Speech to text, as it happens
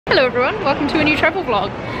Hello everyone, welcome to a new travel vlog.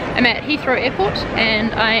 I'm at Heathrow Airport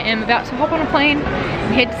and I am about to hop on a plane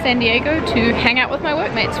and head to San Diego to hang out with my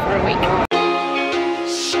workmates for a week.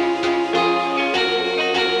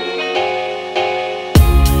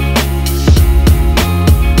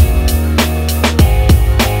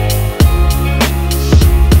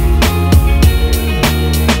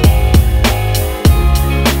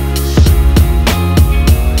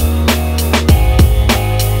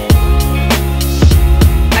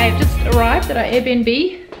 At our Airbnb.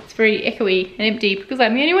 It's very echoey and empty because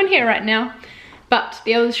I'm the only one here right now, but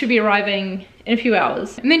the others should be arriving in a few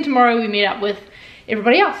hours, and then tomorrow we meet up with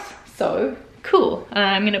everybody else. So cool.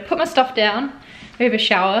 I'm gonna put my stuff down, have a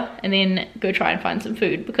shower, and then go try and find some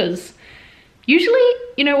food, because usually,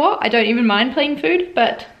 you know what, I don't even mind plain food,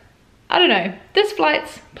 but I don't know, this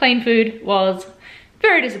flight's plain food was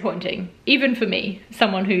very disappointing, even for me,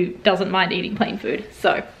 someone who doesn't mind eating plain food.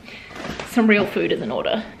 So some real food is in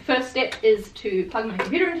order. First step is to plug my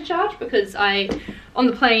computer into charge, because I, on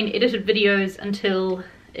the plane, edited videos until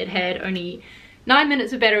it had only 9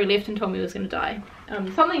 minutes of battery left and told me it was going to die.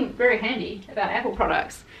 Something very handy about Apple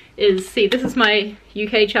products is, see, this is my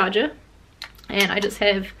UK charger, and I just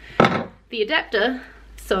have the adapter,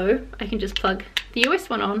 so I can just plug the US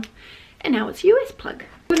one on, and now it's US plug.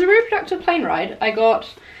 It was a very productive plane ride. I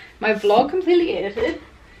got my vlog completely edited.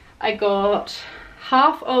 I got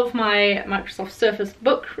half of my Microsoft Surface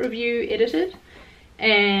book review edited,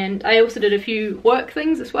 and I also did a few work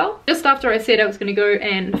things as well. Just after I said I was going to go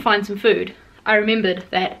and find some food, I remembered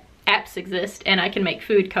that apps exist and I can make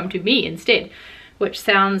food come to me instead, which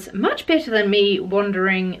sounds much better than me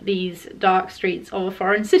wandering these dark streets of a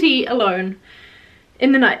foreign city alone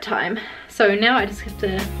in the nighttime. So now I just have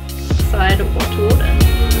to decide what to order.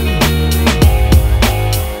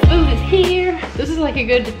 Food is here. This is like a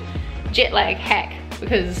good jet lag hack,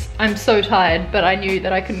 because I'm so tired, but I knew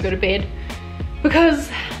that I couldn't go to bed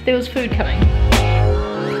because there was food coming.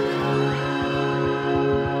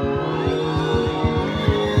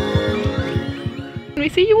 Can we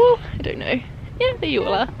see you all? I don't know. Yeah, there you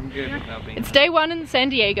all are. I'm good. It's day one in San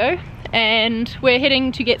Diego and we're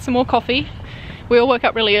heading to get some more coffee. We all woke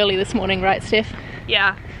up really early this morning, right, Steph?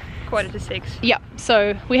 Yeah, 5:45. Yeah,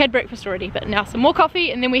 so we had breakfast already, but now some more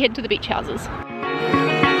coffee and then we head to the beach houses.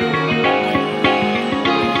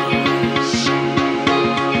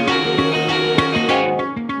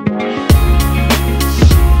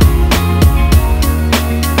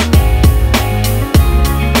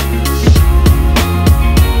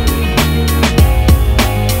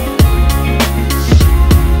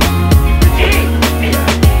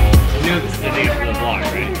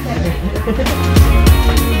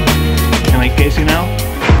 Am I casing now?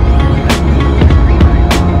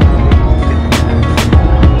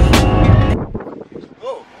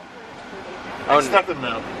 Oh, it's nothing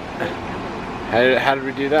now. How did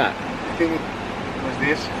we do that? I think it was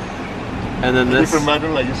this. And then this different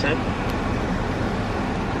button, like you said.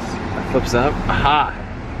 flips up. Aha!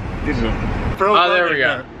 This is Oh, there we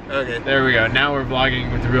go. Okay. There we go. Now we're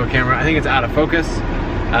vlogging with the real camera. I think it's out of focus.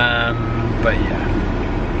 But yeah.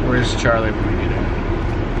 Where's Charlie when we need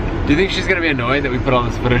her? Do you think she's gonna be annoyed that we put all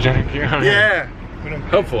this footage on here? Yeah.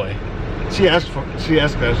 Hopefully. She asked us to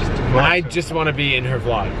vlog. I just want to be in her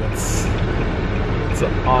vlog. That's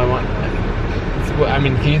all I want. I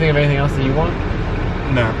mean, can you think of anything else that you want?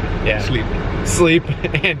 No. Yeah. Sleep. Sleep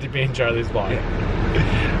and to be in Charlie's vlog.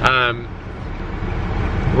 Yeah.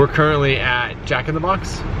 We're currently at Jack in the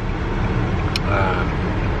Box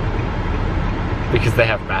because they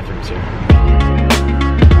have bathrooms here.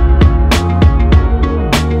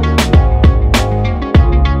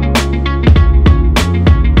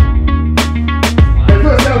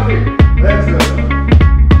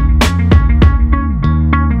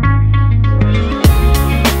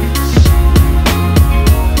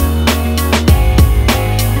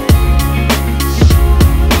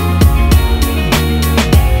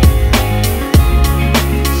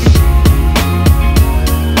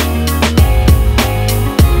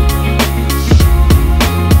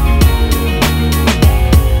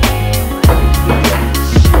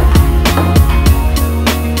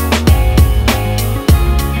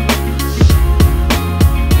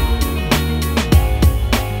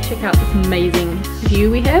 Out this amazing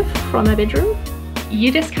view we have from our bedroom.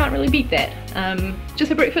 You just can't really beat that. Just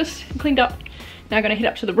had breakfast, cleaned up. Now I'm gonna head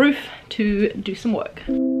up to the roof to do some work.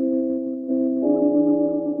 Come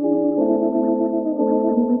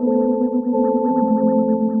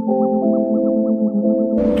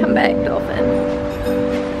back, dolphin.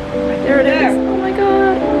 There it is. Oh my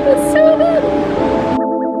god, that's so good.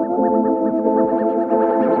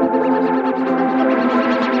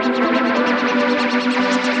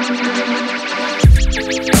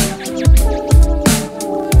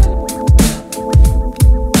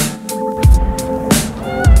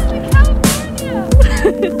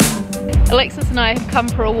 I have come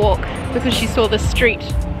for a walk because she saw this street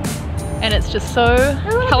and it's just so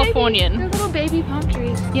Californian. They're little baby palm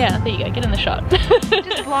trees. Yeah, there you go, get in the shot. Just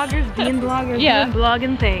bloggers being bloggers, yeah. doing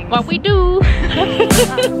blogging things. What we do.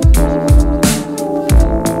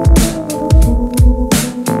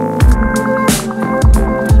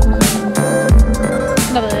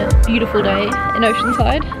 Another beautiful day in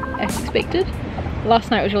Oceanside, as expected.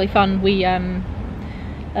 Last night was really fun. We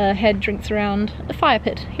had drinks around a fire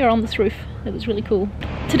pit here on this roof. It was really cool.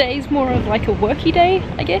 Today's more of like a worky day,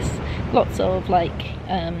 I guess. Lots of like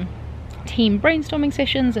team brainstorming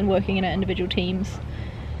sessions and working in our individual teams,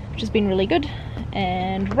 which has been really good.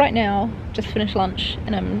 And right now, just finished lunch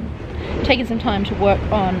and I'm taking some time to work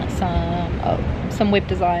on some web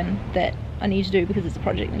design that I need to do because it's a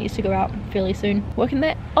project that needs to go out fairly soon. Working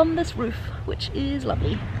that on this roof, which is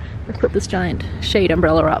lovely. I've put this giant shade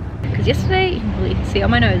umbrella up because yesterday, you can probably see on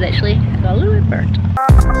my nose actually, I got a little bit burnt.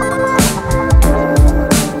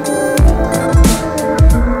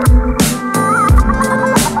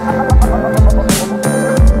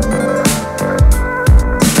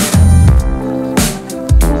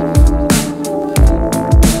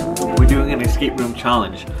 We're doing an escape room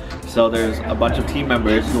challenge. So there's a bunch of team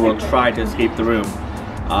members who will try to escape the room.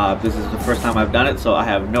 This is the first time I've done it, so I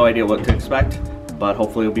have no idea what to expect, but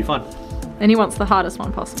hopefully it'll be fun. And he wants the hardest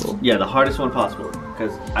one possible. Yeah, the hardest one possible,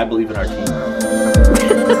 because I believe in our team.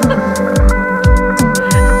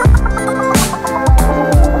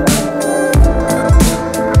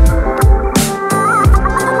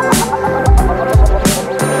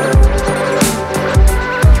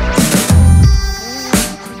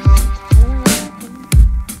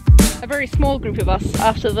 A very small group of us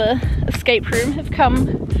after the escape room have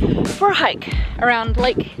come for a hike around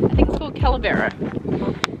Lake, I think it's called Calavera.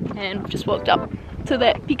 And we've just walked up to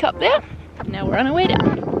that peak up there. Now we're on our way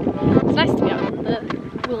down. It's nice to be out in the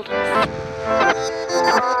wilderness.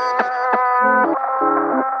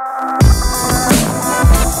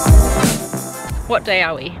 What day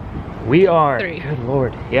are we? We are. 3. Good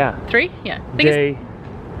lord. Yeah. 3? Yeah. I think Day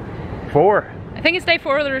 4. I think it's day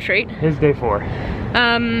 4 of the retreat. It's day 4.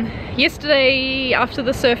 Yesterday after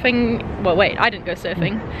the surfing, well wait, I didn't go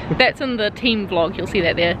surfing. That's in the team vlog, you'll see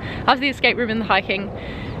that there. After the escape room and the hiking,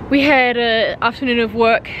 we had an afternoon of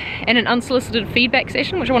work and an unsolicited feedback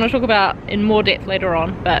session, which I want to talk about in more depth later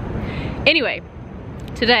on. But anyway,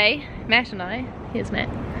 today, Matt and I, here's Matt.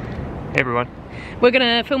 Hey everyone. We're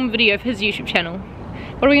gonna film a video of his YouTube channel.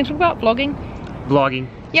 What are we gonna talk about? Vlogging? Vlogging,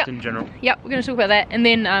 Yep. just in general. Yep, we're gonna talk about that, and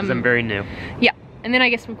then 'Cause I'm very new. yeah, and then I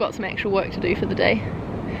guess we've got some actual work to do for the day.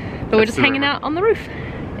 But we're That's just the hanging river. out on the roof.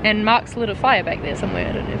 And Mark's lit a fire back there somewhere,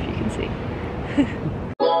 I don't know if you can see.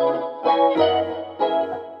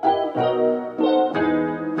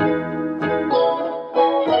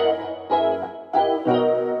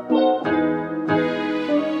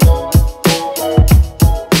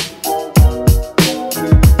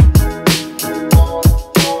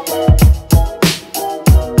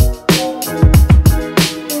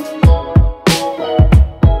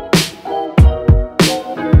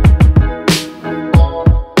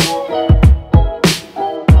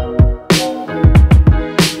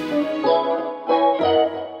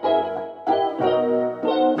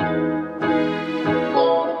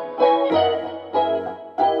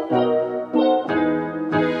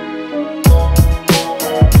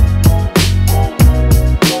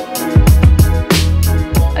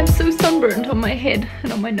 On my head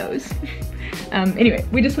and on my nose. Anyway,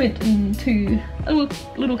 we just went into a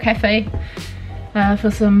little cafe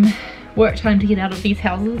for some work time to get out of these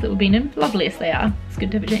houses that we've been in. Lovely as they are. It's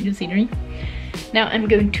good to have a change of scenery. Now I'm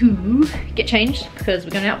going to get changed because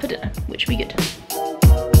we're going out for dinner, which will be good.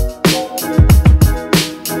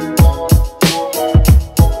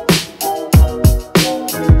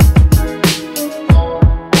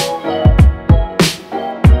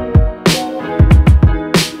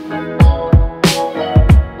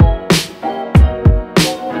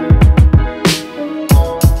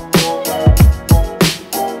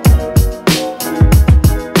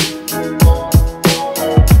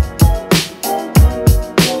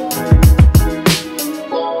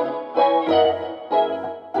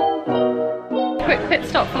 Pit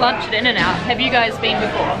stop for lunch at In-N-Out. Have you guys been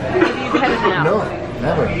before? Have you had In-N-Out? No,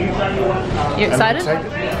 never. You excited? I'm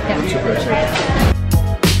excited. Yeah. I'm super excited.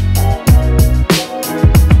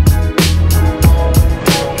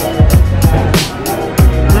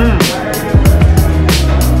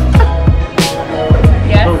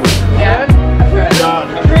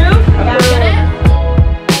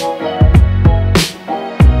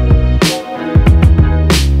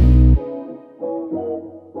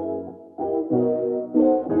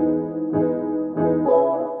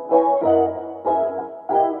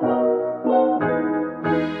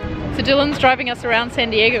 So Dylan's driving us around San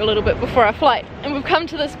Diego a little bit before our flight, and we've come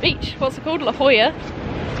to this beach, what's it called? La Jolla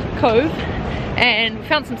Cove, and we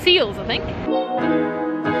found some seals, I think.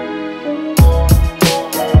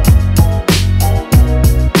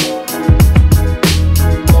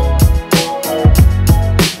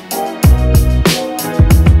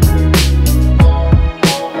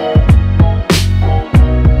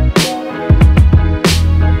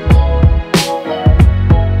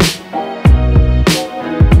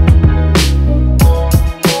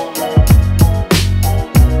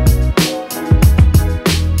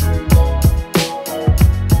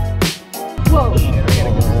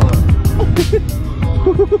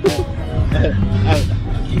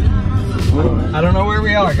 I don't know where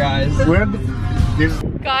we are, guys.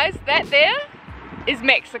 Guys, that there is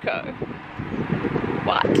Mexico.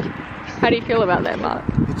 What? How do you feel about that, Mark?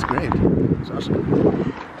 It's great. It's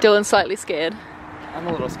awesome. Dylan's slightly scared. I'm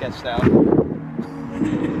a little sketched out.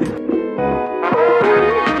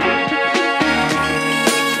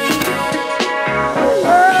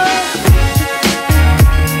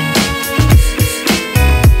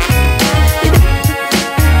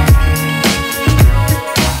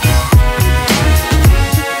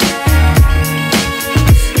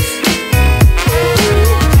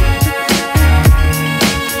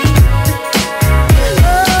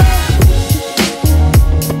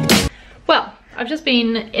 I've just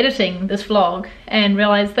been editing this vlog and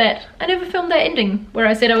realised that I never filmed that ending where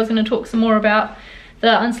I said I was going to talk some more about the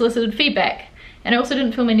unsolicited feedback, and I also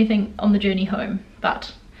didn't film anything on the journey home.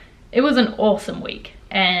 But it was an awesome week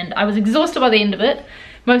and I was exhausted by the end of it,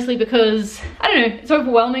 mostly because, I don't know, it's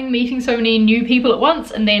overwhelming meeting so many new people at once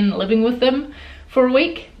and then living with them for a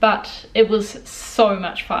week, but it was so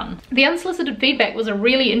much fun. The unsolicited feedback was a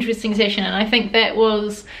really interesting session, and I think that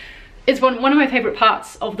was it's one of my favourite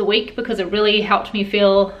parts of the week because it really helped me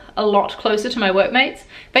feel a lot closer to my workmates.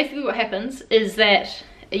 Basically what happens is that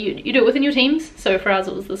you do it within your teams. So for us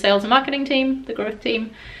it was the sales and marketing team, the growth team,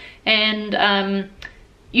 and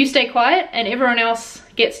you stay quiet and everyone else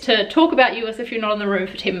gets to talk about you as if you're not in the room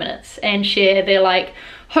for 10 minutes and share their like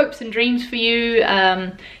hopes and dreams for you,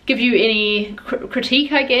 give you any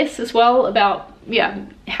critique I guess as well about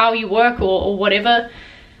how you work or whatever,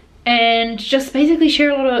 and just basically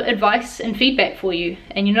share a lot of advice and feedback for you.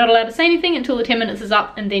 And you're not allowed to say anything until the 10 minutes is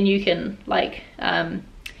up, and then you can like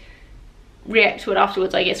react to it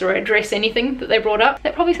afterwards I guess, or address anything that they brought up.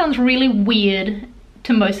 That probably sounds really weird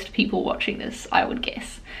to most people watching this, I would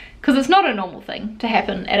guess, because it's not a normal thing to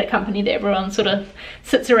happen at a company that everyone sort of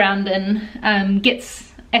sits around and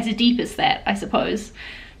gets as deep as that, I suppose.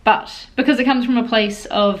 But because it comes from a place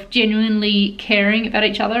of genuinely caring about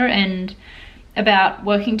each other and about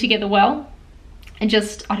working together well, and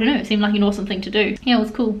just, I don't know, it seemed like an awesome thing to do. Yeah, it was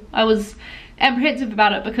cool. I was apprehensive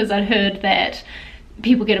about it because I'd heard that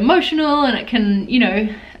people get emotional and it can, you know,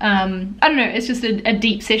 I don't know, it's just a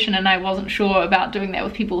deep session, and I wasn't sure about doing that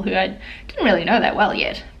with people who I didn't really know that well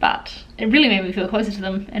yet, but it really made me feel closer to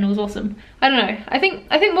them and it was awesome. I don't know, I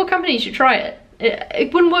think more companies should try it.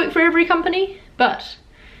 It wouldn't work for every company, but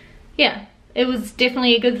yeah, it was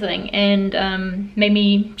definitely a good thing, and made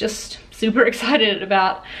me just super excited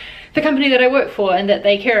about the company that I work for and that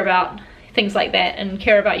they care about things like that and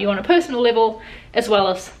care about you on a personal level as well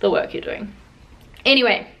as the work you're doing.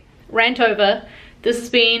 Anyway, rant over. This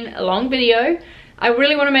has been a long video. I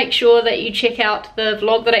really want to make sure that you check out the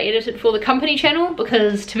vlog that I edited for the company channel,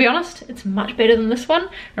 because to be honest, it's much better than this one.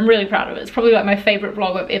 I'm really proud of it. It's probably like my favorite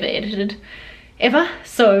vlog I've ever edited, ever.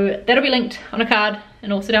 So that'll be linked on a card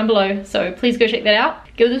and also down below, so please go check that out.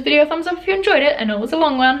 Give this video a thumbs up if you enjoyed it. I know it was a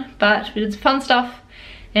long one, but we did some fun stuff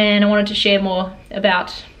and I wanted to share more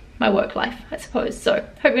about my work life, I suppose. So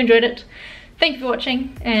hope you enjoyed it. Thank you for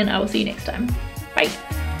watching, and I will see you next time.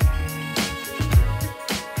 Bye.